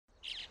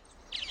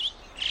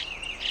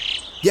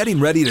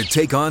Getting ready to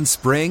take on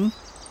spring?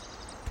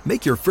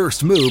 Make your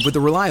first move with the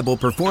reliable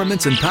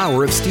performance and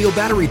power of Steel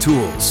battery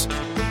tools.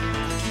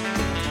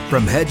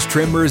 From hedge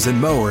trimmers and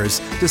mowers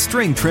to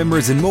string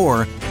trimmers and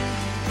more,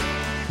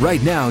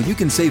 right now you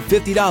can save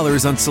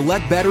 $50 on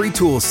select battery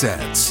tool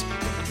sets.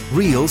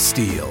 Real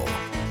Steel.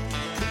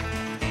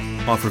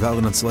 Offer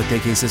valid on select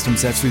AK system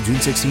sets through June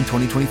 16,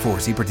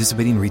 2024. See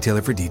participating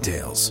retailer for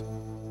details.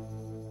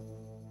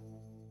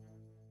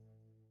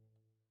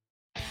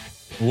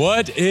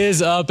 What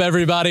is up,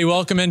 everybody?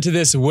 Welcome into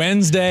this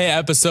Wednesday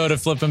episode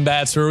of Flippin'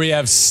 Bats, where we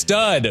have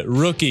stud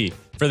rookie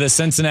for the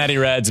Cincinnati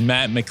Reds,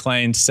 Matt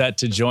Mclain, set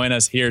to join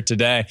us here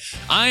today.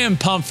 I am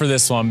pumped for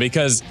this one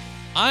because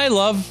I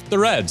love the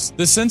Reds.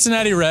 The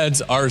Cincinnati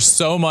Reds are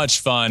so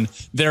much fun.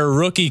 Their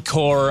rookie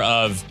core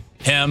of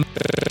him,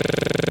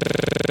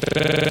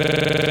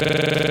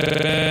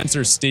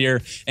 Spencer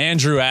Steer,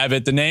 Andrew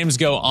Abbott, the names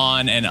go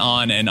on and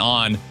on and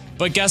on.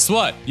 But guess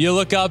what? You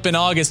look up in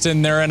August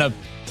and they're in a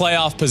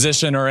playoff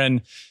position, or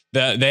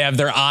they have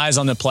their eyes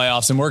on the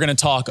playoffs, and we're going to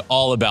talk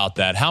all about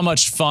that. How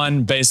much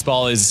fun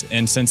baseball is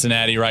in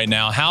Cincinnati right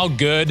now? How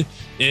good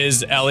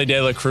is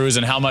Elly Cruz,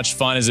 and how much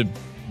fun is it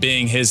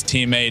being his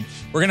teammate?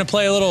 We're going to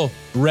play a little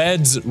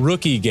Reds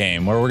rookie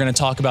game where we're going to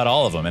talk about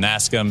all of them and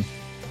ask them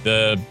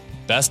the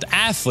best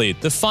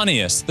athlete, the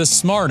funniest, the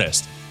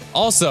smartest.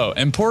 Also,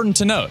 important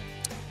to note,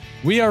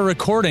 we are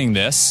recording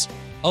this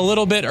a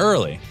little bit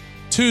early,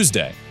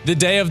 Tuesday, the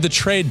day of the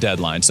trade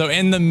deadline. So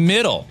in the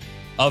middle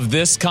of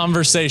this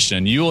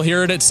conversation, you will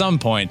hear it at some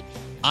point,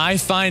 I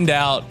find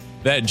out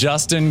that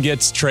Justin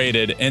gets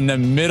traded in the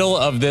middle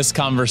of this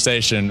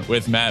conversation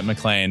with Matt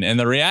Mclain. And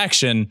the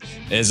reaction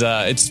is,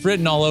 it's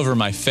written all over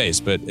my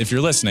face, but if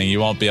you're listening, you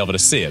won't be able to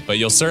see it, but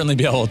you'll certainly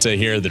be able to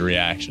hear the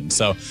reaction.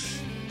 So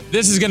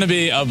this is going to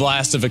be a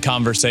blast of a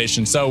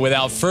conversation. So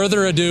without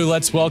further ado,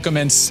 let's welcome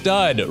in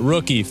stud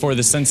rookie for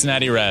the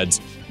Cincinnati Reds,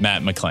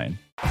 Matt Mclain.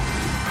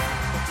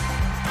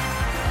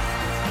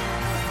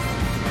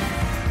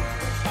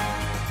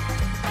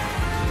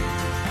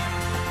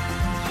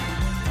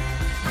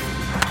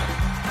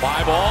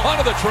 Fly ball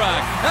onto the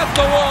track, at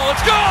the wall,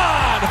 it's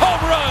gone!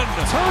 Home run!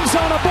 Turns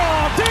on a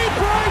ball, deep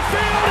right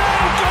field,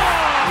 and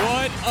gone!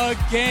 What a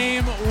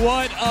game,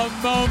 what a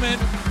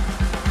moment.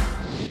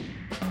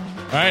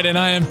 All right, and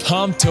I am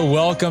pumped to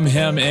welcome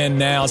him in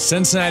now,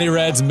 Cincinnati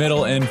Reds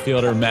middle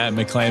infielder, Matt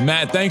Mclain.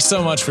 Matt, thanks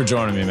so much for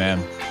joining me,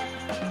 man.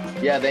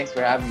 Yeah, thanks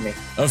for having me.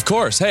 Of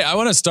course. Hey, I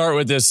want to start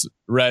with this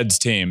Reds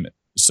team.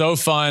 So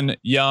fun,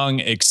 young,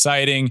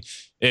 exciting.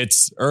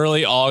 It's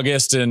early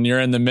August and you're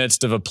in the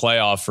midst of a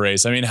playoff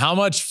race. I mean, how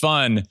much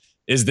fun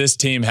is this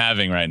team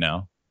having right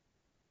now?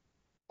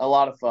 A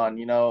lot of fun,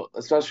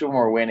 especially when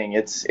we're winning.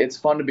 It's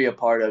fun to be a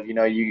part of.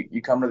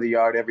 You come to the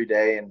yard every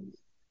day and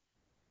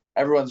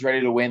everyone's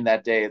ready to win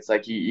that day. It's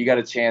like you got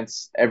a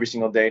chance every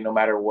single day, no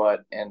matter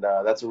what. And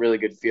that's a really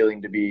good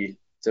feeling to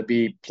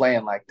be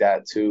playing like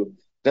that too.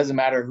 Doesn't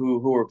matter who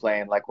we're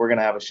playing, like we're going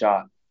to have a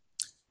shot.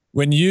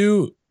 When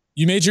you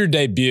made your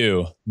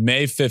debut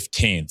May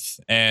 15th,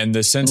 and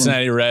the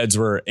Cincinnati Reds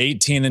were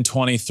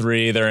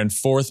 18-23. They're in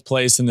fourth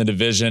place in the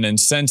division. And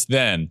since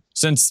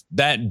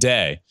that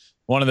day,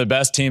 one of the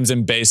best teams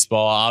in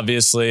baseball,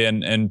 obviously,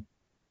 and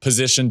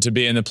positioned to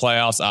be in the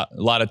playoffs, a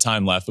lot of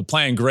time left, but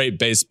playing great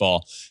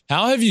baseball.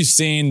 How have you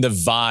seen the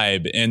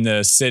vibe in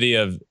the city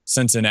of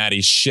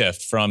Cincinnati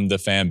shift from the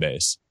fan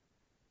base?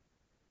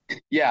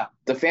 Yeah,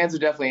 the fans are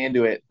definitely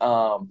into it.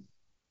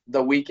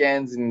 The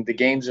weekends and the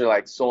games are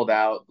like sold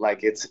out.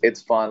 Like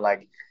it's fun.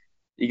 Like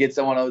you get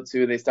someone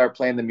 0-2, they start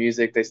playing the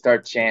music, they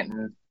start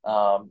chanting.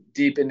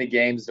 Deep into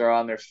games, they're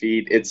on their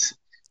feet. It's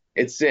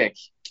sick.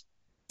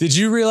 Did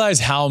you realize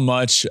how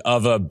much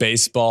of a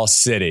baseball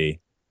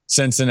city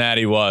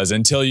Cincinnati was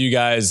until you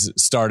guys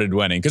started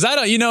winning? Because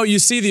you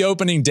see the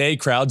opening day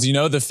crowds,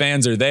 the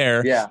fans are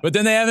there, yeah, but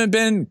then they haven't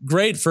been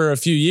great for a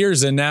few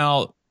years, and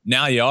now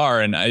you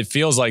are, and it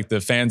feels like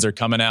the fans are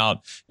coming out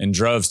in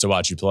droves to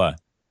watch you play.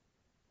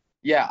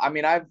 Yeah, I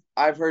mean,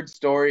 I've heard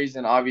stories,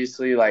 and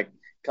obviously, like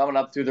coming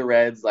up through the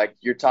Reds, like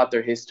you're taught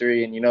their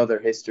history, and their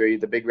history,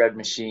 the Big Red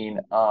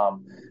Machine.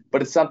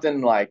 But it's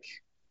something like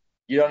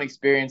you don't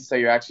experience till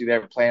you're actually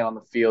there playing on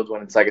the field.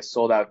 When it's like a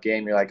sold out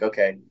game, you're like,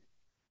 okay,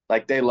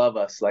 like they love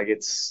us. Like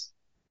it's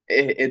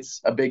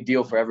a big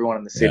deal for everyone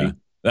in the city. Yeah,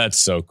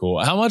 that's so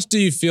cool. How much do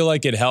you feel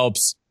like it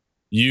helps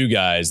you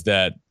guys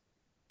that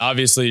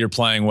obviously you're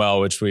playing well,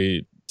 which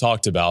we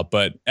talked about,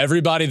 but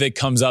everybody that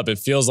comes up, it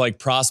feels like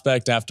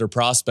prospect after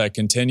prospect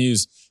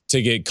continues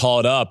to get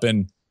called up,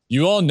 and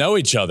you all know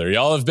each other.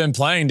 Y'all have been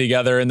playing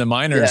together in the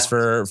minors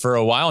for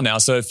a while now.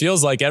 So it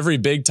feels like every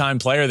big time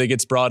player that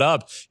gets brought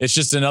up, it's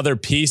just another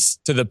piece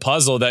to the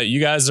puzzle that you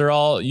guys were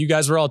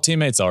all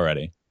teammates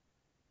already.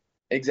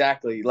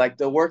 Exactly. Like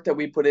the work that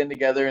we put in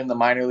together in the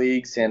minor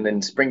leagues and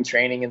in spring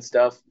training and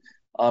stuff.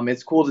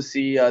 It's cool to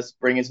see us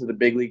bring it to the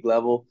big league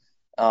level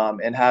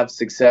and have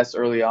success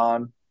early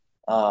on.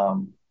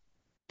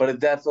 But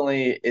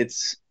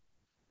it's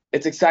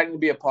exciting to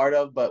be a part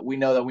of, but we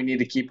know that we need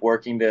to keep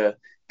working to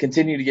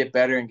continue to get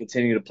better and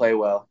continue to play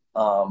well.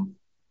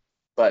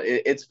 But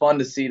it's fun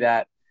to see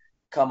that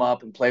come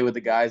up and play with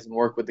the guys and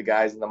work with the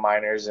guys in the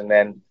minors and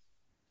then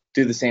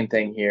do the same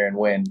thing here and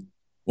win.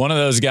 One of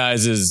those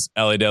guys is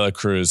Elly de la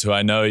Cruz, who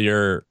I know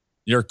you're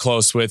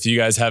close with. You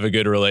guys have a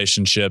good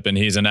relationship, and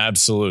he's an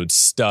absolute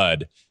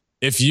stud.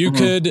 If you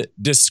could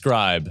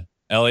describe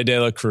Elly de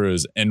la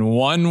Cruz in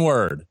one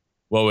word,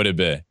 what would it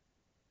be?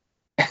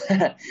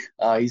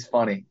 He's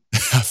funny.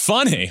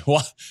 Funny?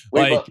 What?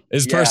 Like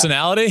his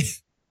personality?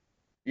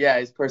 Yeah,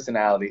 his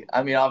personality.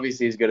 I mean,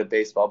 obviously he's good at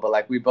baseball, but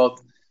like we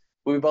both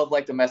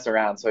like to mess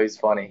around, so he's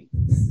funny.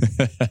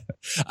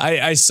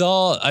 I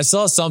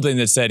saw something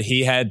that said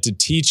he had to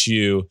teach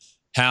you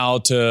how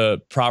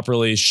to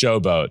properly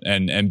showboat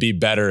and be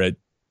better at,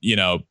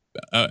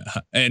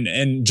 and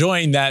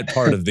enjoying that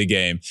part of the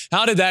game.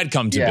 How did that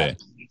come to be?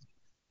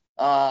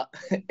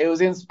 It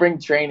was in spring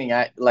training.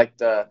 I like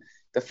the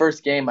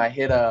first game I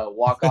hit a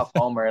walk-off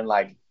homer and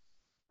like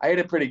I hit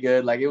it pretty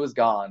good. Like it was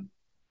gone.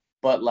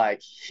 But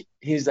like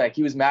he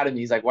was mad at me.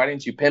 He's like, "Why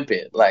didn't you pimp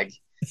it? Like,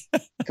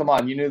 come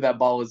on, you knew that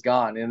ball was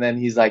gone." And then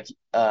he's like,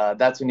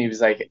 that's when he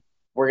was like,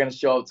 "We're gonna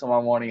show up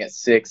tomorrow morning at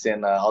 6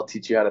 and I'll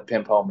teach you how to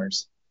pimp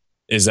homers."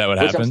 Is that what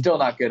happened? Which I'm still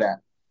not good at.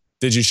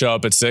 Did you show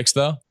up at 6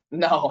 though?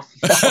 No.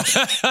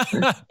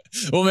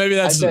 Well, maybe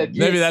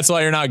that's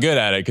why you're not good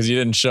at it, because you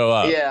didn't show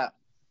up. Yeah,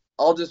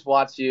 I'll just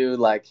watch you.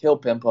 Like he'll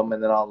pimp them,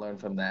 and then I'll learn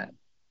from that.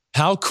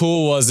 How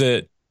cool was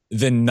it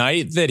the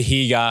night that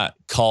he got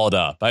called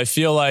up? I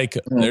feel like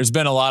there's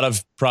been a lot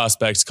of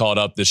prospects called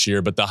up this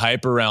year, but the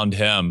hype around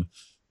him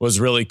was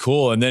really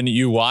cool. And then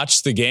you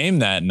watched the game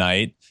that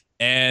night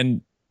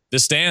and the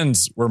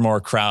stands were more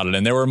crowded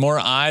and there were more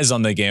eyes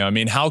on the game. I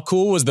mean, how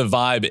cool was the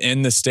vibe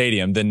in the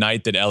stadium the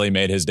night that Elly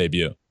made his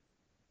debut?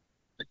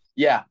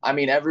 Yeah, I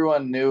mean,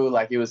 everyone knew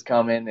like it was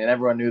coming, and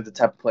everyone knew the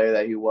type of player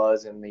that he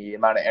was and the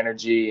amount of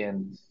energy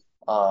and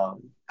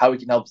how he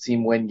can help the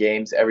team win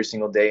games every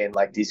single day in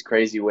like these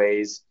crazy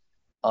ways.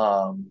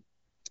 You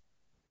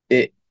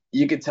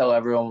could tell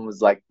everyone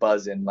was like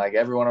buzzing, like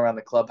everyone around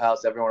the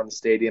clubhouse, everyone in the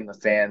stadium, the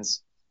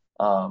fans.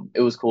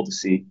 It was cool to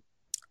see.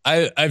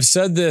 I've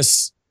said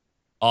this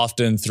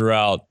often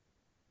throughout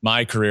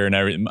my career and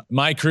everything.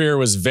 My career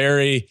was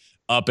very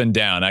up and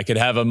down. I could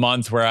have a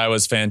month where I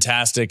was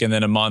fantastic and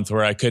then a month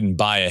where I couldn't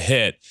buy a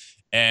hit.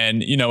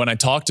 And, when I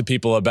talk to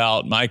people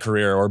about my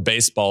career or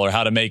baseball or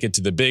how to make it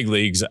to the big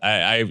leagues,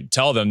 I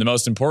tell them the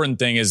most important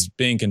thing is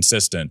being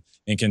consistent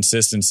and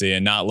consistency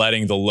and not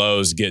letting the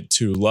lows get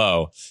too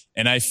low.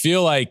 And I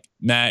feel like,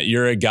 Matt,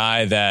 you're a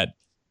guy that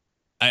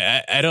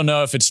I don't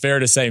know if it's fair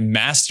to say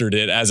mastered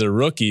it as a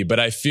rookie, but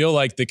I feel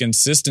like the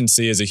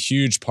consistency is a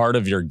huge part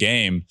of your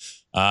game.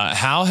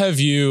 How have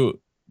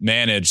you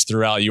managed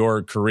throughout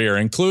your career,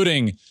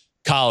 including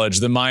college,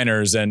 the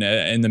minors, and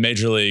the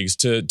major leagues,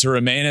 to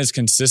remain as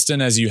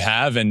consistent as you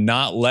have and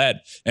not let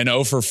an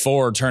 0 for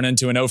 4 turn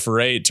into an 0 for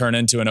 8, turn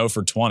into an 0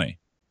 for 20?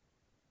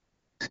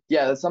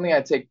 Yeah, that's something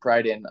I take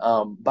pride in.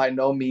 By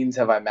no means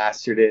have I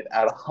mastered it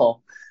at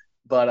all,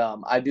 but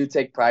I do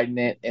take pride in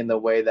it in the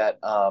way that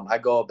I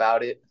go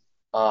about it.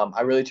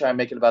 I really try and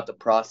make it about the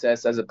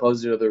process as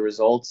opposed to the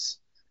results.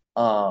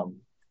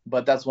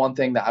 But that's one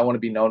thing that I want to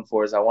be known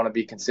for is I want to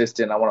be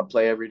consistent. I want to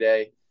play every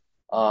day.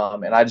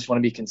 And I just want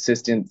to be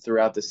consistent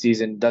throughout the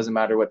season. Doesn't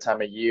matter what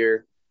time of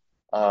year.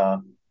 I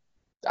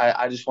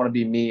just want to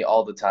be me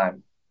all the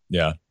time.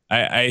 Yeah.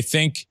 I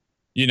think,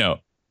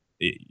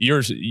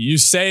 you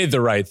say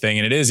the right thing,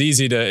 and it's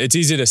easy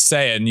to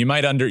say it, and you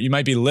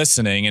might be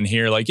listening and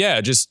hear like,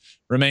 yeah, just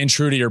remain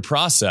true to your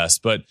process.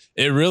 But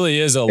it really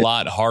is a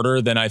lot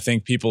harder than I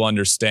think people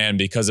understand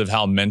because of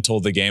how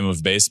mental the game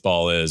of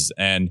baseball is.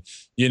 And,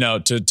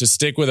 to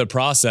stick with a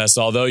process,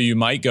 although you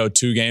might go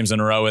 2 games in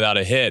a row without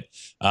a hit,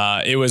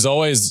 it was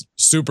always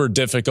super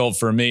difficult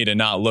for me to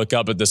not look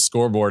up at the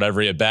scoreboard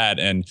every at bat,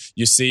 and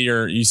you see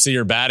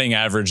your batting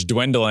average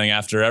dwindling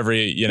after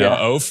every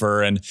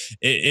offer, and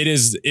it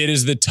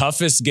is the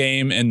toughest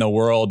game in the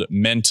world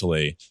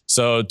mentally.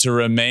 So to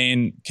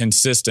remain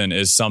consistent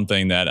is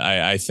something that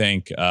I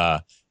think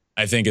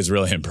is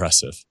really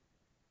impressive.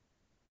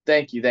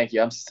 Thank you.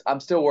 I'm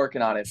still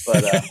working on it,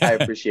 but I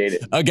appreciate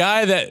it. A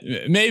guy that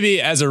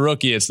maybe as a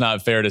rookie, it's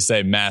not fair to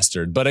say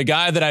mastered, but a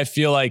guy that I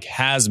feel like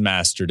has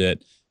mastered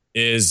it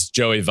is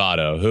Joey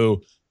Votto,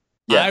 who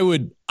I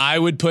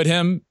would put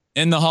him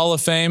in the Hall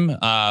of Fame.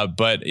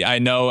 But I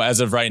know as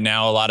of right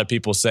now, a lot of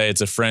people say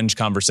it's a fringe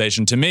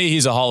conversation. To me,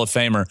 he's a Hall of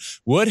Famer.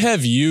 What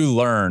have you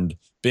learned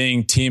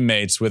being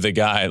teammates with a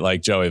guy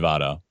like Joey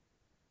Votto?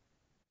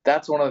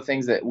 That's one of the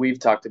things that we've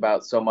talked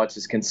about so much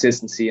is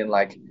consistency, and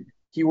like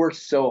he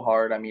works so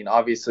hard. I mean,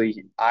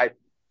 obviously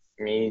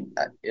in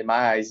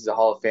my eyes, he's a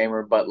Hall of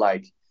Famer, but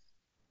like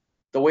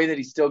the way that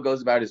he still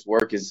goes about his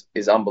work is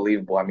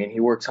unbelievable. I mean, he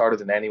works harder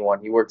than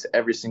anyone. He works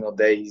every single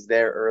day. He's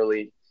there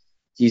early.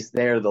 He's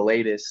there the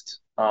latest.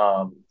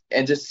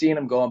 And just seeing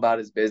him go about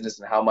his business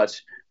and how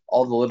much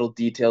all the little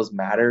details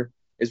matter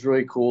is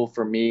really cool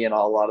for me and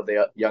a lot of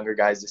the younger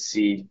guys to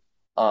see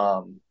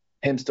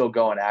him still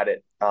going at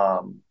it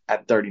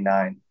at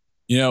 39.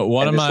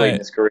 One of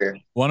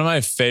my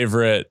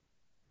favorite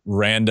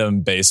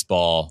random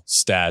baseball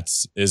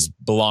stats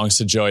belongs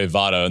to Joey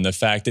Votto, and the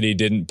fact that he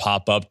didn't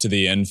pop up to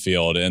the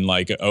infield in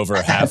like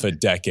over half a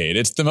decade.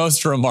 It's the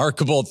most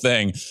remarkable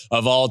thing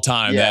of all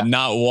time that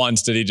not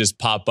once did he just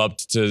pop up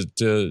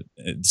to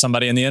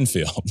somebody in the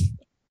infield.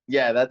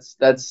 Yeah,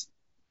 that's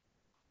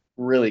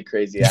really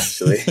crazy,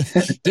 actually.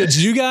 Did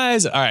you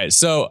guys? All right.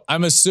 So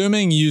I'm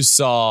assuming you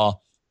saw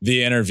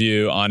the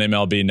interview on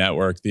MLB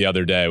Network the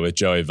other day with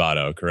Joey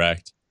Votto,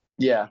 correct?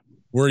 Yeah.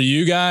 Were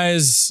you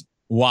guys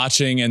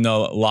watching in the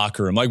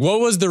locker room? Like, what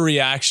was the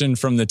reaction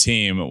from the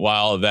team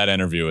while that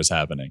interview was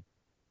happening?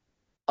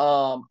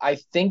 I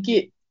think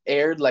it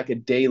aired like a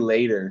day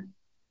later.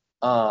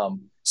 So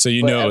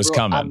you know it was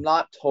coming. I'm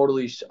not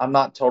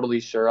totally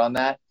sure on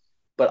that,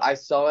 but I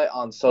saw it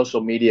on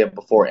social media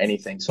before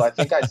anything. So I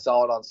think I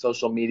saw it on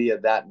social media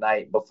that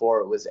night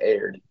before it was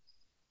aired.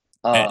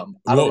 I don't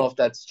know if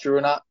that's true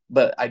or not,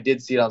 but I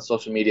did see it on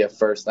social media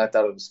first, and I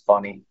thought it was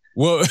funny.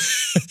 What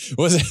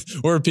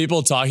were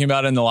people talking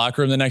about in the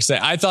locker room the next day?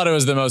 I thought it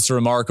was the most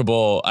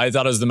remarkable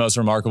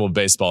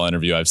baseball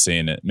interview I've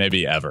seen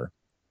maybe ever.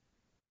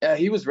 Yeah,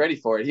 he was ready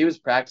for it. He was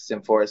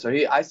practicing for it. So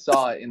I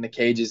saw it in the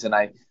cages, and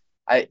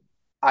I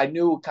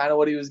knew kind of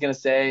what he was going to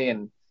say,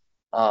 and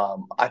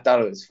I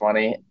thought it was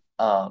funny.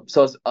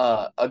 So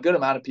a good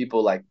amount of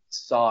people like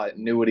saw it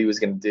and knew what he was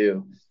going to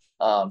do.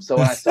 So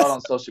when I saw it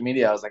on social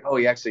media, I was like, oh,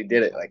 he actually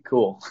did it. Like,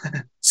 cool.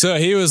 So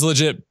he was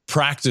legit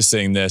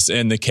practicing this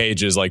in the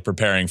cages, like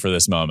preparing for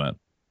this moment.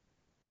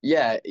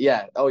 Yeah.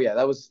 Oh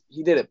yeah.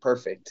 He did it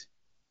perfect.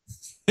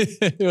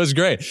 It was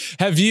great.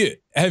 Have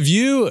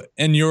you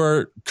in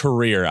your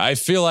career, I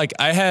feel like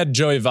I had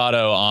Joey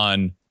Votto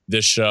on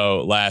this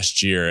show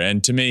last year,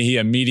 and to me, he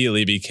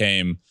immediately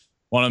became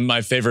one of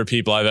my favorite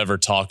people I've ever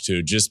talked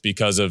to, just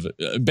because of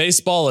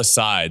baseball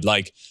aside,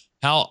 like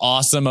how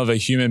awesome of a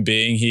human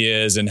being he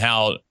is, and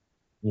how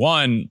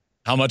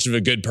much of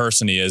a good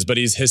person he is, but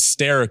he's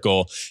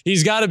hysterical.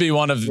 He's got to be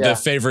one of the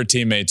favorite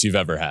teammates you've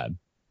ever had.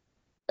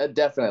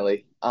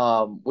 Definitely.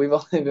 We've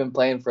only been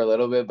playing for a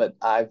little bit, but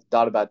I've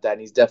thought about that,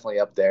 and he's definitely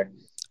up there.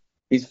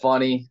 He's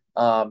funny.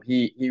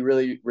 He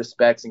really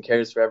respects and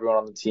cares for everyone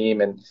on the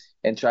team,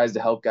 and tries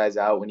to help guys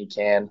out when he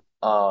can.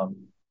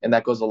 And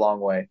that goes a long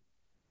way.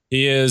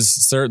 He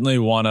is certainly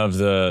one of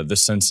the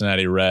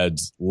Cincinnati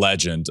Reds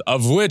legend,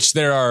 of which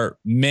there are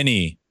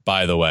many,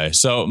 by the way.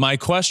 So my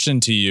question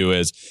to you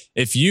is,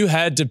 if you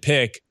had to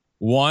pick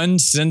one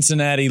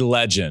Cincinnati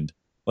legend,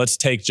 let's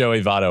take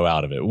Joey Votto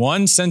out of it,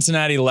 one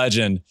Cincinnati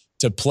legend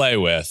to play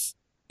with,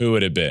 who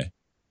would it be?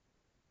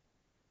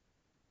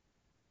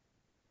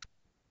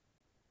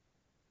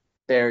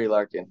 Barry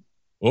Larkin.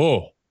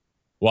 Oh,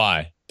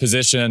 why?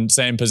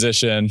 Same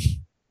position?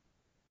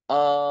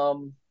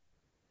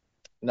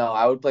 No,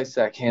 I would play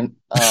second.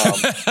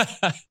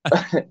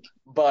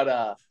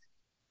 But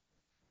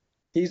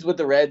he's with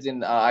the Reds,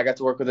 and I got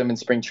to work with him in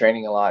spring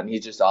training a lot, and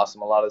he's just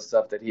awesome. A lot of the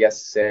stuff that he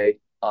has to say,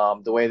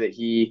 the way that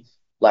he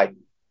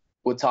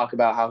would talk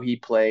about how he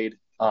played,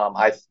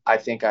 I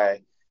think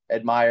I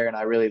admire, and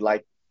I really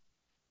like.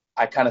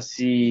 I kind of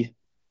see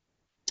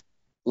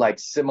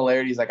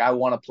similarities. Like, I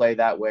want to play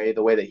that way,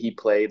 the way that he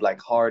played, like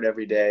hard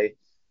every day.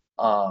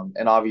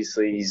 And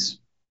obviously he's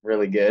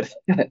really good.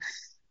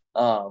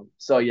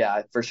 So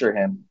yeah, for sure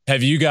him.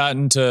 Have you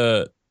gotten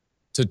to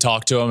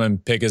talk to him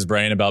and pick his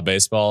brain about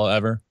baseball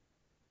ever?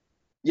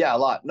 Yeah, a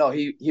lot. No,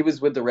 he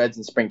was with the Reds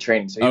in spring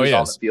training, so he was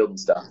on the field and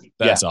stuff.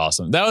 That's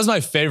awesome. That was my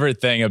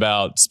favorite thing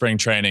about spring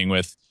training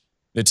with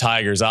the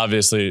Tigers.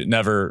 Obviously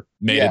never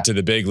made it to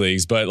the big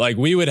leagues, but like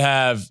we would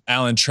have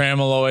Alan Trammell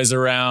always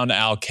around,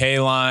 Al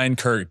Kaline,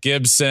 Kirk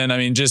Gibson. I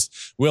mean, just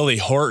Willie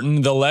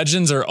Horton. The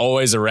legends are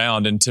always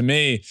around. And to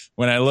me,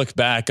 when I look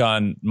back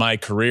on my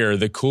career,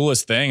 the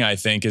coolest thing I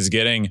think is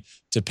getting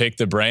to pick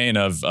the brain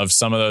of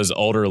some of those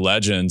older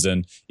legends,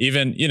 and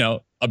even,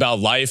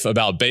 about life,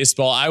 about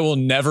baseball. I will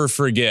never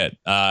forget.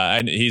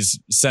 And he's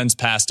since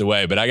passed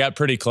away, but I got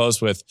pretty close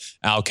with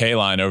Al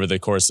Kaline over the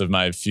course of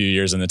my few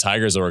years in the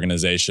Tigers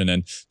organization.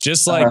 And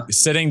just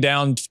sitting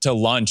down to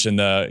lunch in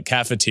the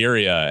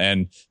cafeteria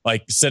and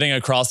like sitting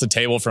across the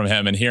table from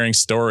him and hearing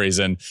stories.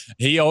 And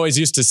he always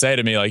used to say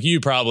to me, like, you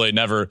probably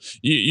never,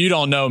 you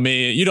don't know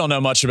me. You don't know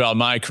much about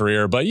my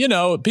career, but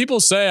people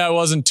say I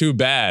wasn't too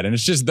bad. And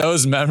it's just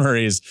those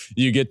memories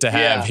you get to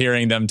have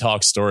hearing them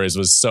talk stories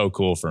was so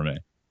cool for me.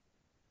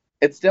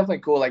 It's definitely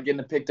cool, like getting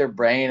to pick their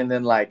brain, and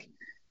then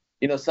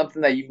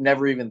something that you've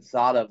never even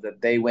thought of that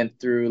they went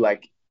through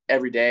like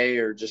every day,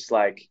 or just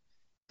like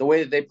the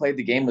way that they played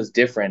the game was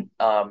different.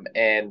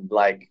 And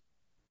like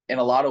in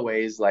a lot of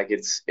ways, like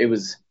it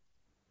was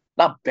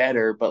not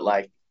better, but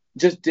like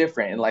just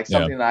different, and like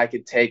something that I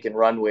could take and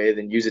run with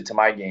and use it to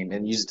my game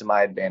and use it to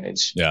my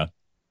advantage. Yeah.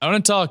 I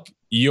want to talk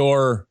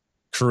your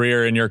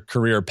career and your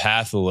career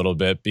path a little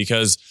bit,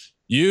 because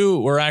you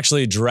were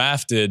actually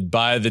drafted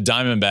by the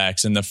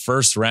Diamondbacks in the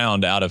first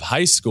round out of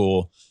high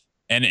school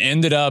and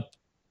ended up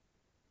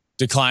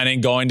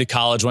declining, going to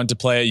college, went to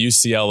play at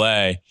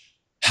UCLA.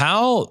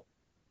 How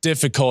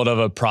difficult of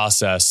a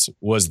process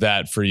was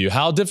that for you?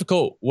 How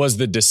difficult was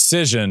the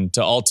decision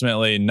to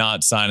ultimately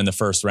not sign in the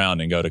first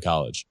round and go to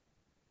college?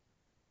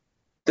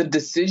 The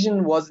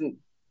decision wasn't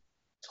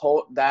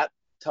that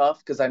tough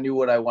because I knew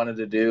what I wanted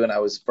to do and I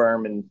was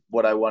firm in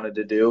what I wanted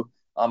to do.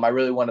 I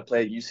really wanted to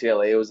play at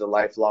UCLA. It was a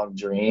lifelong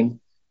dream.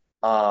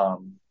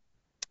 Um,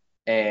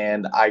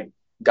 and I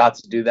got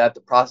to do that.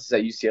 The process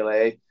at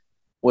UCLA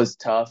was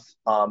tough.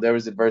 There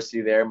was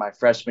adversity there. My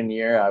freshman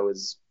year, I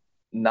was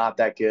not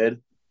that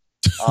good.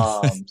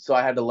 So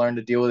I had to learn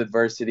to deal with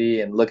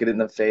adversity and look it in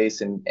the face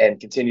and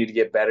continue to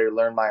get better,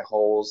 learn my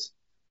holes,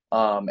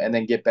 and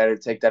then get better,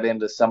 take that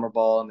into summer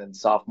ball and then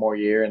sophomore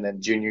year and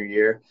then junior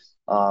year.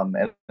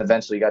 And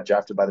eventually got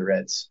drafted by the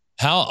Reds.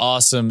 How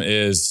awesome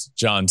is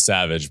John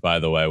Savage, by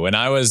the way? When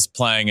I was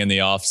playing in the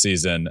off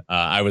season,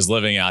 I was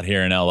living out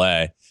here in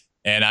LA,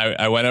 and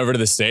I went over to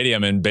the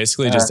stadium and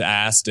basically just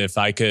asked if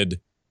I could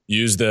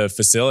use the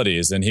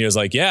facilities. And he was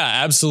like, yeah,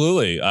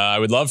 absolutely. I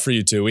would love for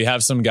you to. We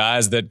have some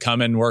guys that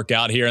come and work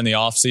out here in the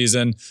off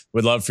season.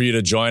 Would love for you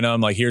to join them.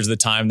 Like, here's the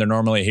time they're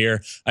normally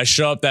here. I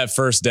show up that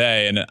first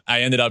day and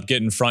I ended up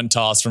getting front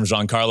toss from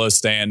Giancarlo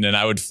Stanton, and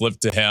I would flip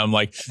to him.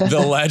 Like, the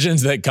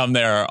legends that come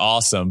there are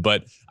awesome.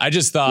 But I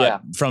just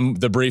thought from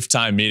the brief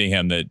time meeting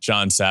him that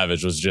John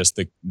Savage was just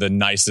the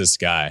nicest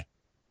guy.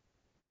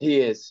 He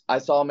is. I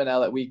saw him in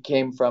LA. We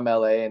came from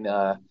LA and,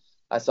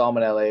 I saw him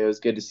in LA. It was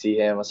good to see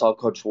him. I saw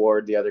Coach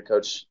Ward, the other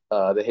coach,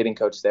 the hitting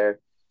coach there.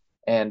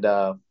 And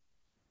I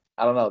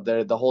don't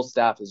know, the whole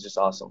staff is just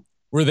awesome.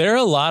 Were there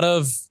a lot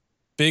of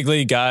big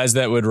league guys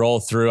that would roll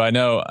through? I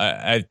know,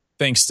 I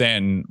think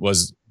Stanton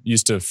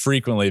used to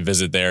frequently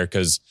visit there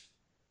because,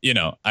 you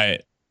know, I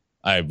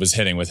was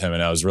hitting with him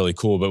and I was really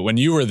cool. But when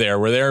you were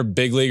there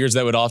big leaguers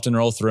that would often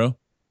roll through?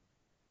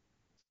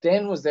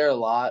 Stanton was there a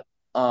lot.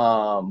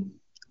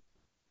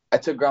 I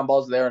took ground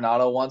balls to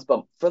Arenado once,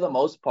 but for the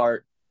most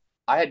part,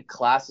 I had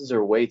classes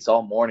or weights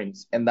all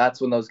mornings, and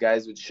that's when those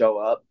guys would show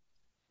up.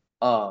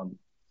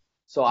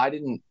 So I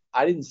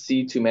didn't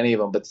see too many of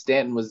them, but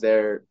Stanton was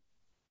there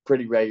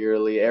pretty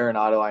regularly.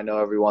 Arenado, I know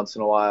every once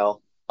in a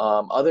while.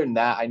 Other than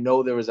that, I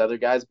know there was other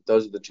guys, but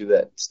those are the two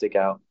that stick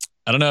out.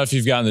 I don't know if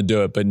you've gotten to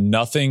do it, but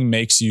nothing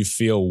makes you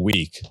feel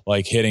weak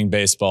like hitting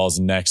baseballs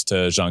next to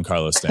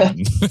Giancarlo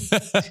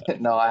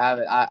Stanton. No, I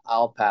haven't.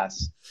 I'll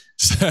pass.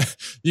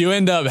 You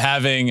end up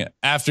having,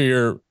 after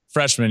your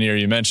freshman year,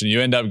 you mentioned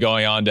you end up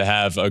going on to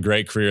have a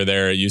great career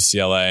there at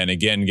UCLA and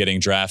again getting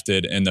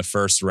drafted in the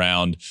first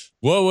round.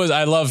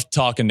 I love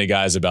talking to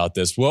guys about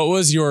this. What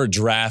was your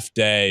draft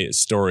day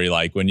story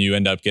like when you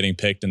end up getting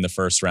picked in the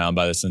first round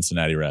by the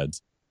Cincinnati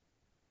Reds?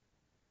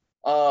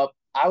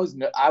 I was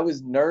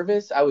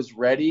nervous. I was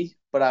ready,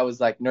 but I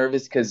was like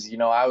nervous because, you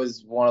know, I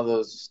was one of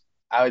those,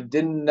 I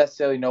didn't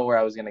necessarily know where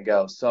I was going to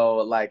go. So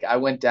like I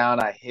went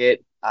down,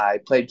 I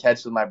played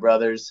catch with my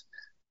brothers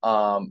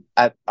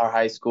at our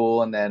high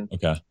school. And then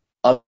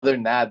other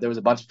than that, there was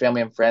a bunch of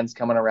family and friends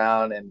coming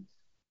around and,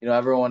 you know,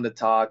 everyone wanted to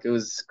talk. It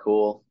was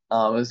cool.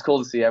 It was cool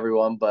to see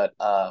everyone, but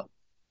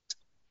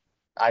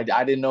I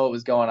didn't know what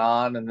was going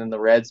on. And then the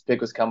Reds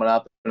pick was coming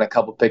up, and a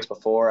couple picks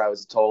before I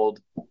was told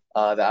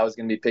that I was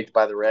going to be picked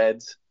by the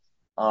Reds.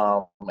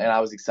 And I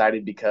was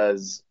excited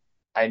because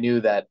I knew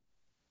that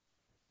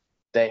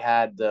they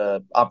had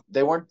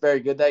they weren't very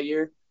good that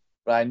year,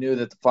 but I knew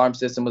that the farm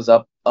system was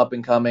up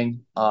and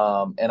coming.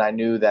 And I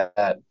knew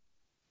that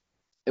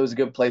it was a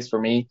good place for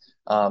me.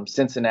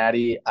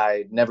 Cincinnati,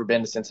 I'd never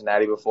been to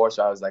Cincinnati before.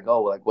 So I was like,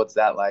 oh, like, what's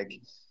that like?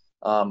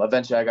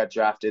 Eventually I got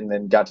drafted and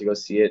then got to go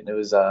see it. And it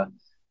was,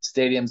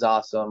 stadium's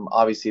awesome.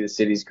 Obviously the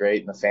city's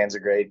great and the fans are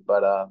great,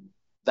 but,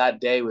 that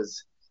day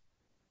was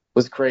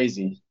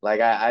crazy.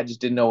 Like I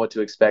just didn't know what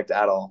to expect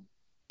at all.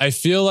 I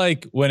feel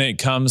like when it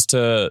comes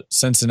to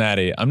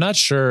Cincinnati, I'm not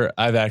sure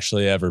I've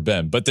actually ever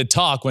been, but the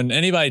talk when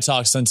anybody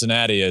talks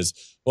Cincinnati is,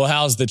 well,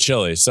 how's the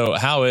chili? So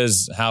how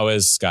is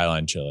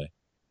Skyline chili?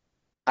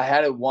 I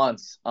had it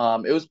once.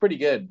 It was pretty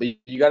good, but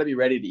you got to be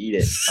ready to eat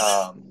it. It's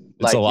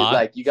a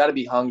lot. You got to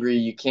be hungry.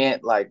 You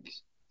can't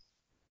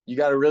you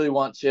got to really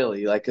want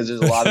chili, like, cause there's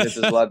a lot of it.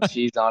 There's a lot of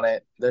cheese on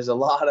it. There's a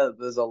lot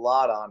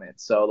on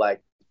it. So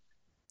like,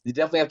 you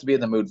definitely have to be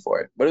in the mood for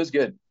it, but it was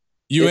good.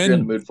 You're in the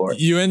mood for it.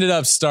 You ended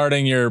up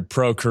starting your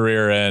pro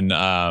career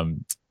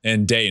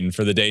in Dayton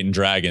for the Dayton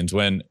Dragons.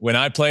 When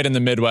I played in the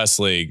Midwest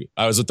League,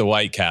 I was with the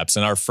Whitecaps,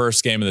 and our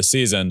first game of the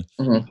season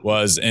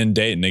was in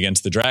Dayton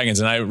against the Dragons.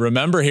 And I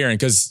remember hearing,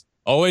 because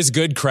always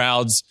good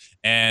crowds,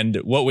 and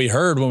what we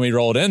heard when we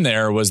rolled in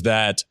there was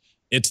that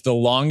it's the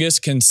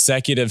longest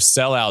consecutive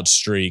sellout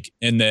streak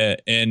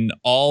in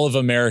all of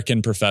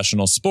American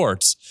professional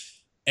sports.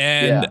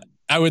 And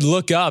I would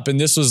look up, and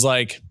this was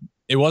like,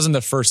 it wasn't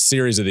the first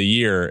series of the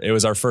year. It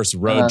was our first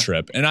road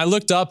trip. And I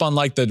looked up on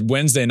like the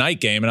Wednesday night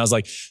game and I was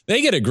like,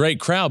 they get a great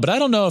crowd, but I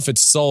don't know if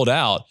it's sold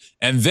out.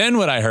 And then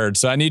what I heard,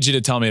 so I need you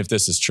to tell me if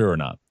this is true or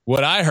not.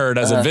 What I heard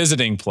as a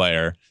visiting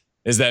player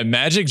is that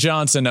Magic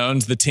Johnson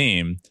owns the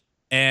team.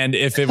 And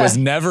if it was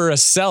never a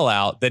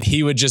sellout, that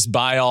he would just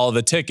buy all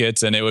the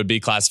tickets and it would be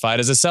classified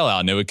as a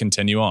sellout and it would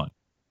continue on.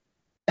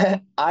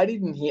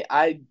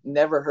 I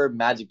never heard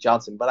Magic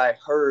Johnson, but I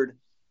heard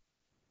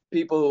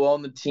people who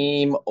own the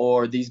team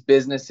or these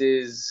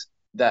businesses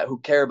who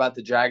care about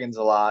the Dragons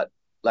a lot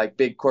like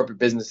big corporate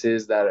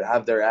businesses that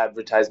have their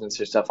advertisements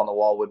or stuff on the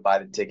wall would buy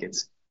the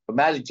tickets. But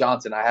Magic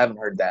Johnson, I haven't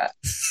heard that.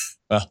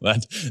 Well,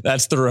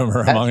 that's the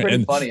rumor That's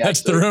pretty funny. That's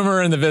actually. the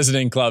rumor in the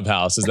visiting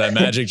clubhouse is that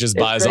Magic just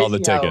buys all the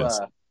tickets.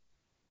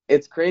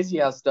 It's crazy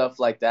how stuff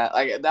like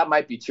that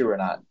might be true or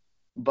not.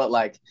 But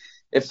like,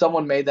 if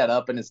someone made that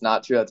up and it's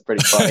not true, that's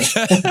pretty funny.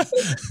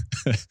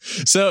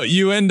 So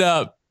you end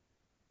up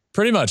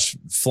pretty much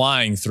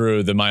flying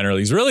through the minor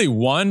leagues. Really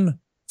one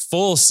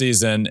full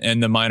season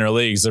in the minor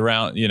leagues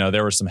around,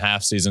 there were some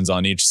half seasons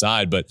on each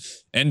side, but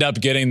end up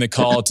getting the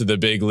call to the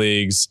big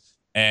leagues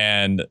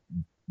and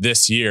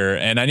this year.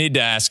 And I need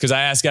to ask, because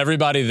I ask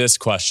everybody this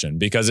question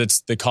because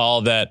it's the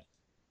call that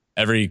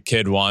every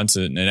kid wants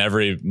and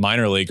every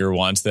minor leaguer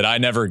wants that I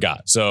never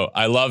got. So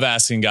I love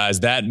asking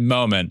guys that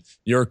moment,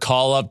 your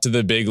call up to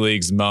the big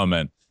leagues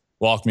moment.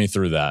 Walk me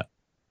through that.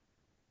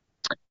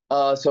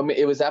 So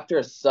it was after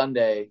a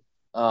Sunday.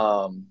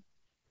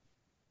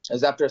 It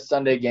was after a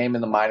Sunday game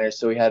in the minors.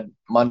 So we had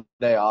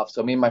Monday off.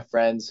 So me and my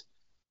friends,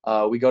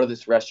 we go to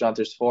this restaurant.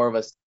 There's 4 of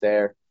us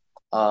there.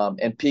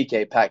 And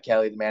Pat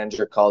Kelly, the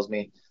manager, calls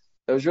me.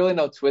 There was really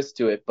no twist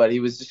to it, but he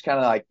was just kind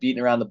of like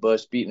beating around the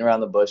bush.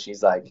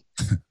 He's like,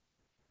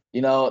 I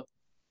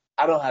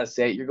don't know how to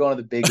say it. You're going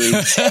to the big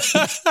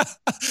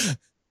leagues.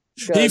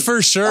 He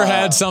for sure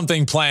had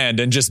something planned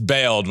and just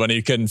bailed when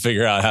he couldn't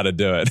figure out how to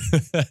do it.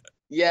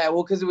 Yeah,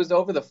 well, because it was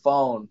over the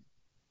phone.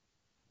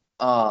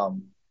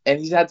 And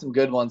he's had some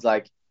good ones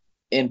like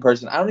in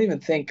person. I don't even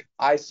think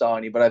I saw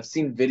any, but I've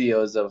seen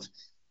videos of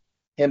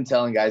him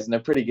telling guys, and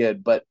they're pretty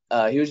good. But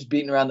he was just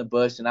beating around the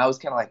bush, and I was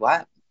kind of like,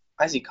 why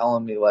is he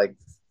calling me? Like,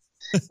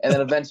 and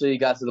then eventually he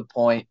got to the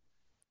point.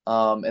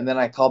 And then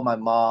I called my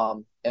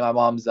mom, and my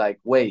mom's like,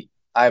 wait,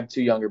 I have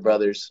 2 younger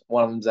brothers.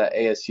 One of them's at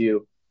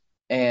ASU.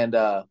 And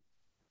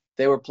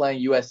they were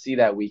playing USC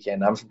that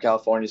weekend. I'm from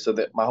California, so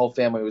that my whole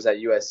family was at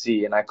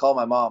USC. And I called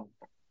my mom.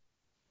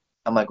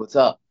 I'm like, what's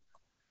up?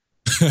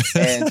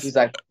 And she's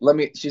like, let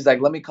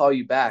me call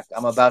you back.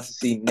 I'm about to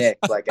see Nick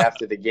like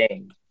after the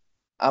game.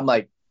 I'm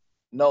like,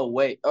 no,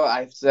 wait. Oh,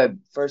 I said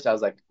first, I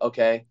was like,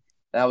 okay.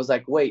 And I was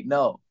like, wait,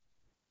 no.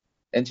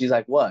 And she's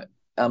like, what?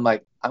 I'm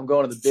like, I'm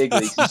going to the big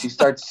leagues. And she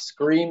starts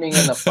screaming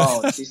in the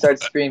phone. She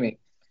starts screaming.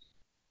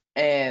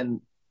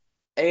 And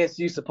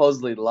ASU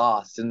supposedly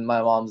lost. And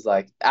my mom's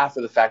like,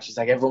 after the fact, she's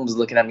like, everyone was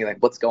looking at me like,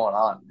 what's going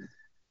on?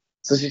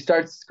 So she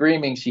starts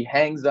screaming. She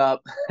hangs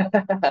up.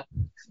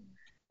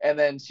 And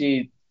then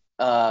she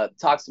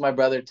talks to my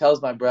brother,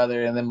 tells my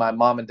brother, and then my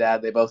mom and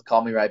dad, they both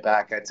call me right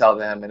back. I tell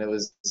them, and it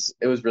was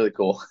really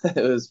cool.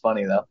 It was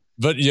funny, though.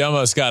 But you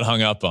almost got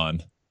hung up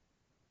on.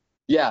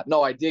 Yeah,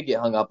 no, I did get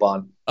hung up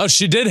on. Oh,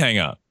 she did hang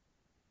up.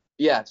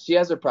 Yeah, she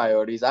has her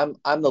priorities. I'm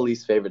the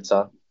least favorite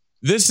son.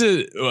 This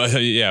is,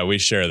 yeah, we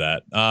share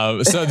that.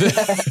 So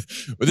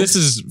this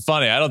is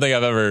funny. I don't think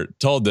I've ever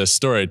told this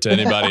story to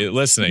anybody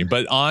listening,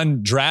 but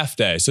on draft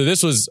day, so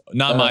this was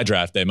not my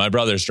draft day, my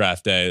brother's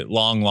draft day,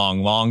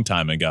 long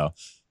time ago.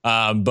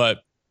 But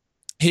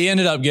he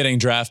ended up getting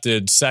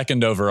drafted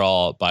 2nd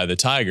overall by the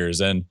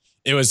Tigers. And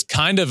it was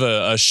kind of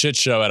a shit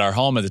show at our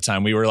home at the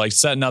time. We were like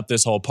setting up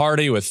this whole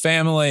party with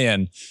family,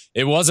 and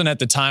it wasn't at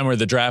the time where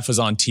the draft was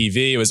on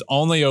TV. It was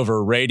only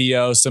over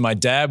radio. So my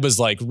dad was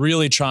like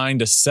really trying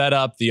to set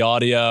up the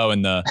audio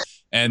and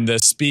the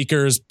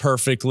speakers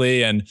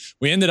perfectly. And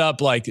we ended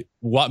up like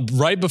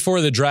right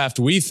before the draft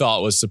we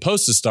thought was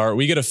supposed to start,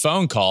 we get a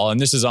phone call, and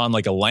this is on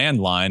like a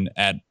landline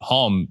at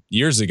home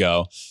years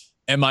ago.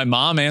 And my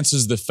mom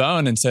answers the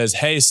phone and says,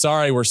 "Hey,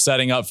 sorry, we're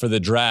setting up for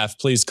the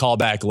draft. Please call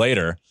back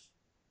later."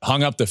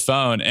 Hung up the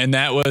phone, and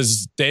that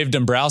was Dave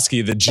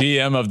Dombrowski, the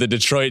GM of the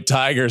Detroit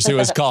Tigers, who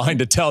was calling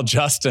to tell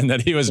Justin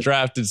that he was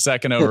drafted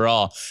 2nd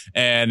overall,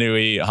 and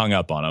we hung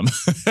up on him.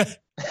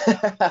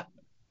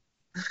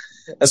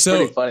 That's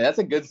pretty funny. That's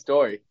a good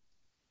story.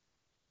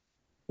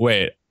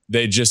 Wait,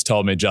 they just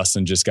told me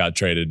Justin just got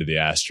traded to the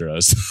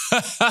Astros.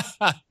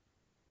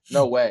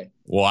 No way.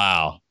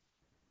 Wow.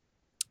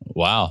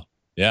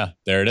 Yeah,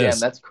 there it is. Damn,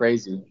 that's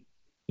crazy.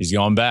 He's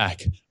going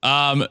back.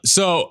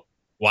 So,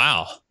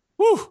 wow.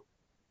 Whew.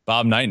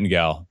 Bob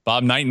Nightingale with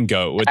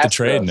Astros. The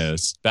trade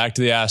news. Back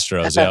to the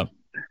Astros. Yep.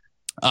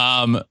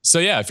 So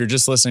yeah, if you're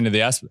just listening to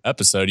the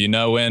episode, you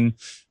know when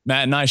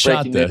Matt and I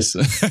shot this.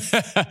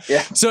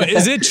 Yeah. So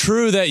is it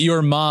true that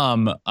your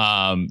mom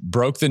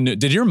broke the news?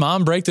 Did your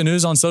mom break the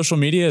news on social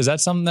media? Is that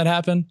something that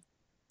happened?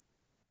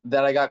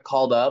 That I got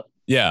called up?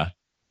 Yeah.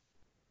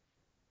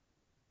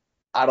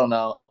 I don't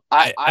know.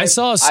 I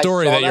saw a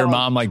story that your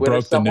mom like Twitter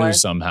broke somewhere. The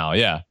news somehow.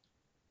 Yeah.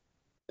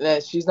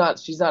 She's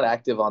not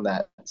active on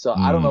that. So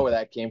I don't know where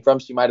that came from.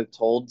 She might have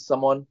told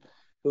someone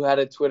who had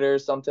a Twitter or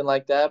something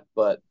like that,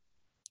 but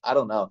I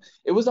don't know.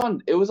 It was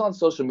on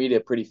social media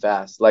pretty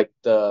fast. Like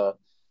the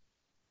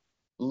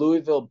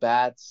Louisville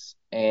Bats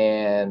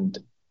and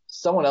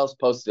someone else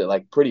posted it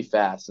like pretty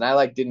fast. And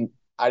I didn't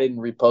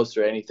repost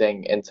or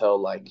anything until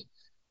like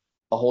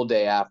a whole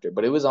day after,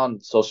 but it was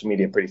on social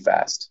media pretty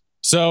fast.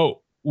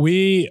 So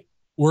we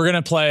we're going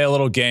to play a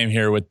little game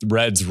here with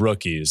Reds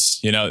rookies.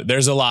 You know,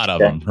 there's a lot of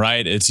them,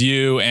 right? It's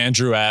you,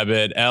 Andrew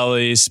Abbott,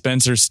 Elly,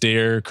 Spencer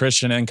Steer,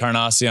 Christian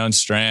Encarnacion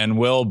Strand,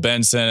 Will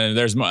Benson. And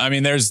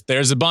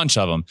there's a bunch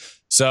of them.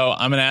 So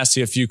I'm going to ask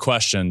you a few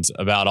questions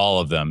about all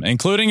of them,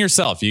 including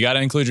yourself. You got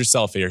to include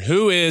yourself here.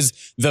 Who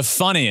is the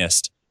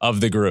funniest of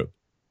the group?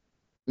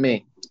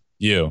 Me.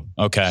 You.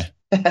 Okay.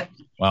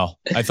 Well,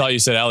 I thought you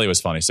said Elly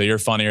was funny. So you're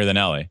funnier than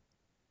Elly.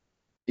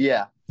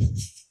 Yeah.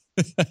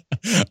 All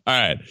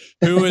right.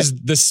 Who is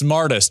the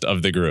smartest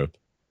of the group?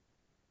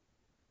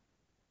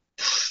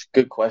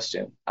 Good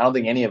question. I don't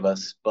think any of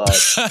us, but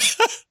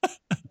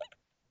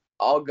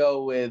I'll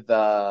go with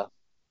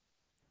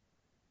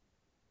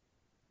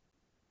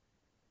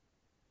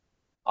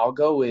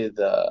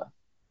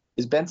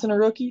is Benson a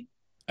rookie?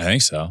 I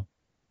think so.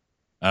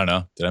 I don't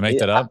know. Did I make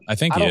that up? I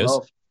think he is.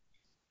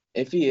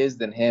 If he is,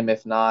 then him.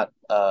 If not,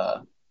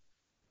 I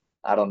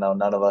don't know.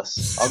 None of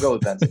us. I'll go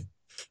with Benson.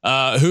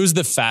 Who's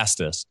the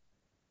fastest?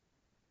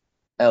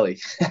 Elly.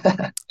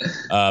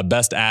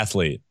 Best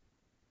athlete?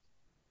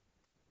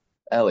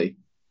 Elly.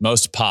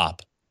 Most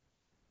pop?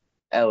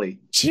 Elly.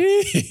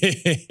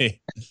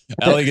 Gee.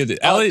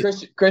 Elly.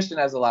 Christian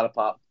has a lot of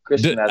pop.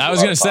 I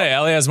was going to say,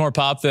 Elly has more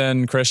pop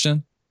than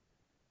Christian?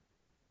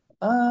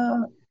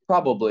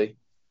 Probably.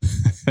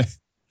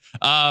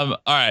 All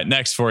right,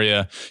 next for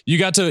you. You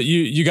got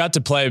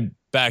to play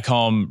back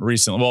home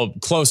recently, well,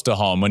 close to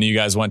home, when you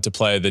guys went to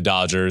play the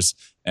Dodgers.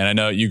 And I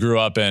know you grew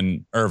up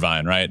in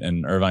Irvine, right?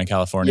 In Irvine,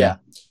 California. Yeah.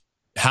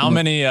 How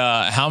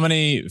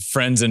many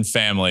friends and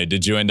family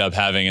did you end up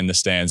having in the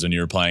stands when you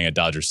were playing at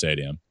Dodger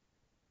Stadium?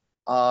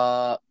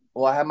 Well,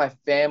 I had my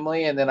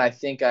family, and then I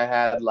think I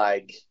had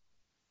like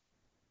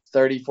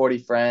 30, 40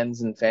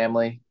 friends and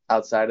family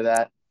outside of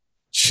that.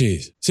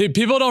 Jeez. See,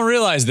 people don't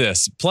realize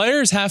this.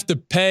 Players have to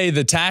pay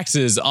the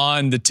taxes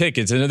on the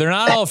tickets, and they're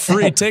not all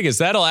free tickets.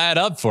 That'll add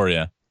up for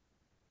you.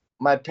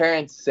 My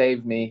parents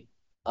saved me.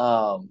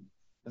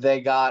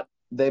 They bought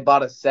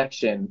a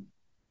section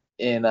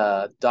in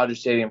Dodger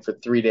Stadium for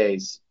 3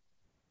 days.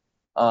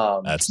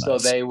 That's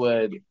nice.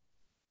 So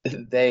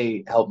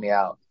they helped me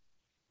out.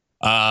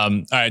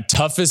 All right.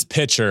 Toughest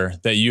pitcher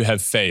that you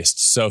have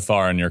faced so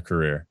far in your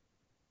career?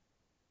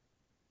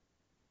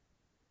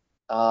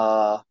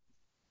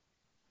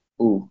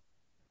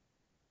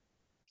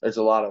 There's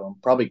a lot of them.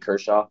 Probably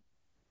Kershaw.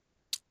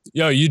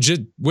 Yo,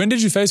 when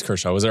did you face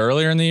Kershaw? Was it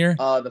earlier in the year?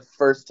 The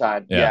first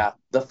time. Yeah,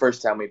 the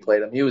first time we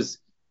played him. He was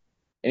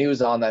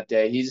on that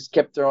day. He just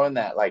kept throwing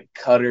that like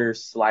cutter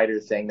slider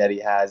thing that he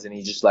has, and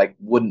he just like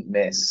wouldn't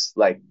miss.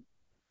 Like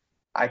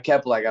I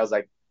was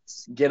like,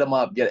 get him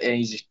up, and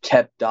he just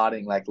kept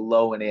dotting like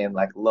low and in,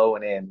 low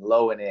and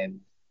in.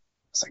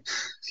 It's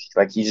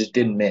like he just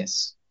didn't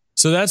miss.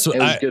 So it was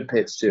a good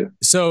pitch too.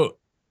 So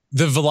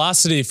the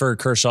velocity for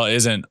Kershaw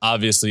isn't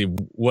obviously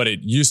what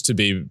it used to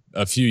be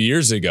a few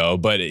years ago,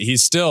 but he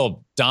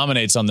still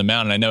dominates on the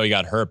mound. And I know he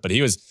got hurt, but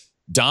he was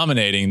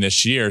dominating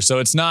this year. So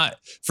it's not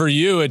for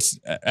you. It's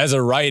as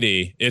a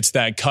righty, it's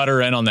that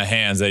cutter in on the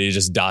hands that he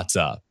just dots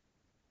up.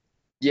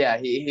 Yeah,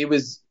 he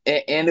was,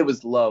 and it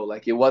was low,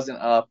 like it wasn't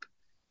up.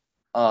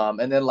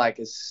 And then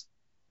like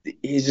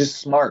he's just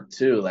smart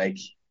too. Like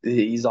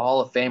he's a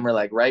Hall of Famer.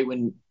 Like right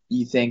when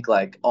you think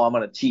like, oh, I'm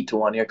gonna cheat to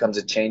one, here comes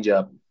a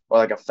changeup or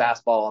like a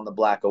fastball on the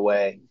black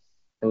away.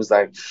 It was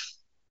like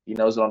he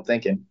knows what I'm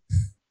thinking.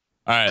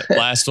 All right,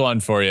 last one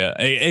for you.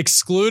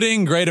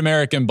 Excluding Great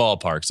American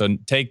Ballpark, so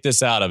take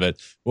this out of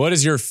it. What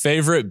is your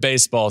favorite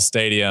baseball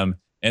stadium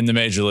in the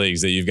major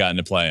leagues that you've gotten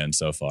to play in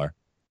so far?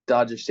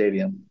 Dodger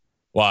Stadium.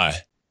 Why?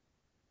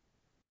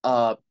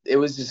 It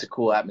was just a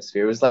cool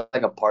atmosphere. It was like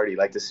a party.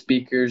 Like the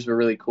speakers were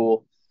really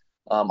cool.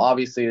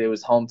 Obviously, it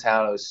was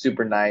hometown. It was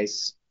super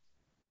nice.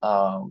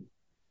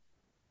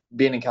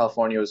 Being in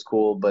California was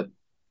cool, but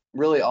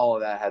really all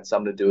of that had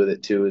something to do with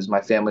it too. Is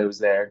my family was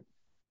there.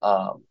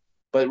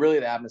 But really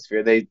the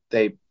atmosphere,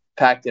 they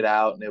packed it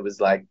out, and it was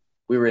like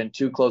we were in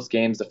 2 close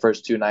games the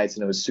first 2 nights,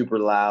 and it was super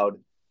loud.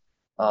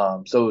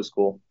 So it was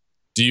cool.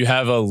 Do you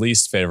have a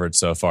least favorite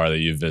so far that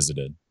you've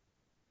visited?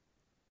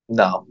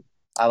 No,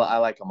 I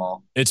like them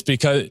all. It's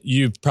because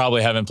you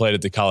probably haven't played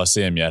at the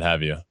Coliseum yet,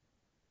 have you?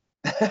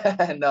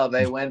 No,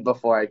 they went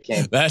before I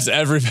came. That's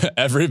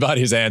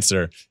everybody's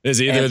answer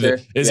is either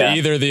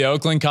the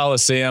Oakland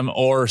Coliseum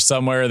or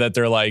somewhere that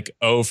they're like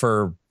 0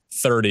 for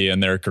 30 in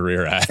their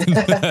career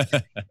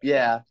at.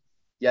 Yeah,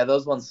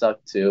 those ones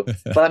suck too.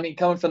 But I mean,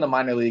 coming from the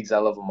minor leagues, I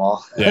love them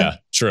all. Yeah,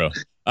 true.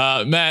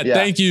 Matt,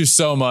 thank you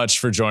so much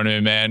for joining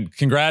me, man.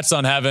 Congrats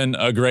on having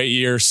a great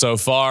year so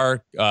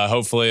far.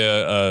 Hopefully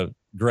a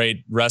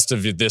great rest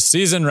of this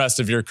season, rest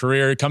of your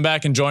career. Come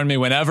back and join me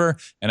whenever,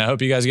 and I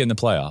hope you guys get in the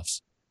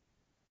playoffs.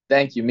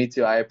 Thank you. Me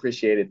too. I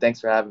appreciate it. Thanks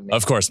for having me.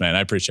 Of course, man.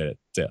 I appreciate it.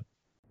 See ya.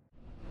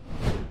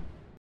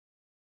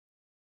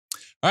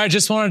 All right,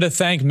 just wanted to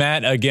thank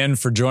Matt again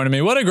for joining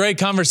me. What a great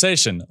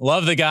conversation.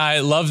 Love the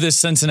guy. Love this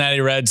Cincinnati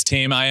Reds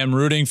team. I am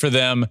rooting for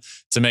them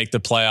to make the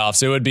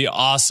playoffs. It would be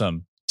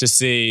awesome to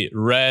see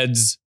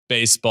Reds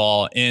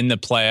baseball in the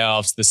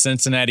playoffs, the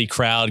Cincinnati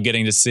crowd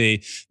getting to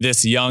see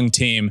this young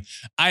team.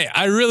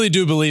 I really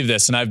do believe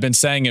this, and I've been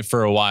saying it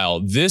for a while.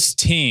 This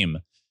team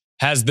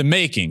has the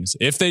makings,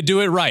 if they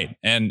do it right.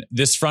 And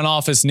this front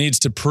office needs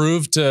to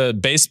prove to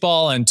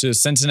baseball and to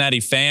Cincinnati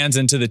fans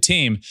and to the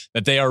team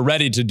that they are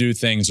ready to do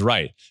things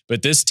right.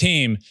 But this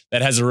team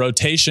that has a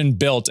rotation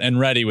built and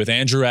ready with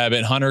Andrew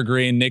Abbott, Hunter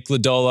Green, Nick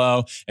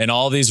Lodolo, and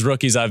all these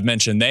rookies I've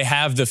mentioned, they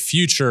have the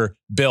future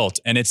built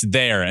and it's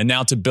there. And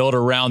now to build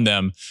around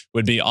them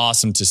would be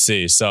awesome to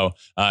see. So,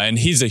 and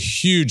he's a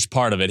huge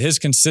part of it. His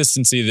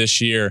consistency this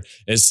year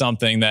is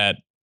something that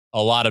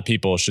a lot of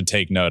people should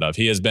take note of.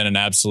 He has been an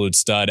absolute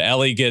stud.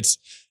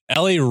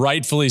 Elly,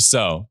 rightfully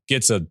so,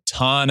 gets a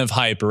ton of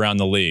hype around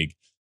the league.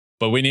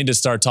 But we need to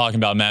start talking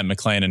about Matt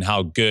Mclain and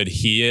how good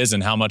he is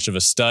and how much of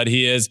a stud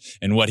he is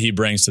and what he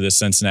brings to the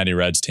Cincinnati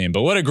Reds team.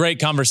 But what a great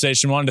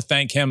conversation. Wanted to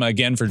thank him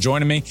again for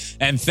joining me.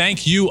 And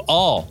thank you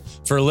all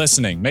for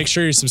listening. Make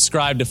sure you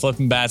subscribe to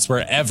Flippin' Bats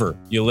wherever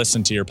you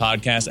listen to your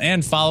podcast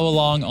and follow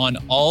along on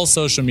all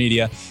social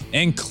media,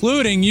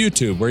 including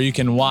YouTube, where you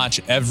can watch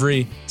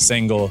every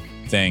single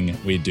thing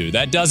we do.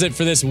 That does it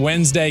for this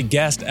Wednesday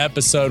guest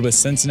episode with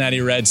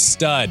Cincinnati Reds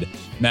stud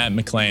Matt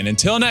Mclain.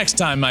 Until next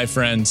time, my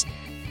friends,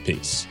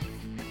 peace.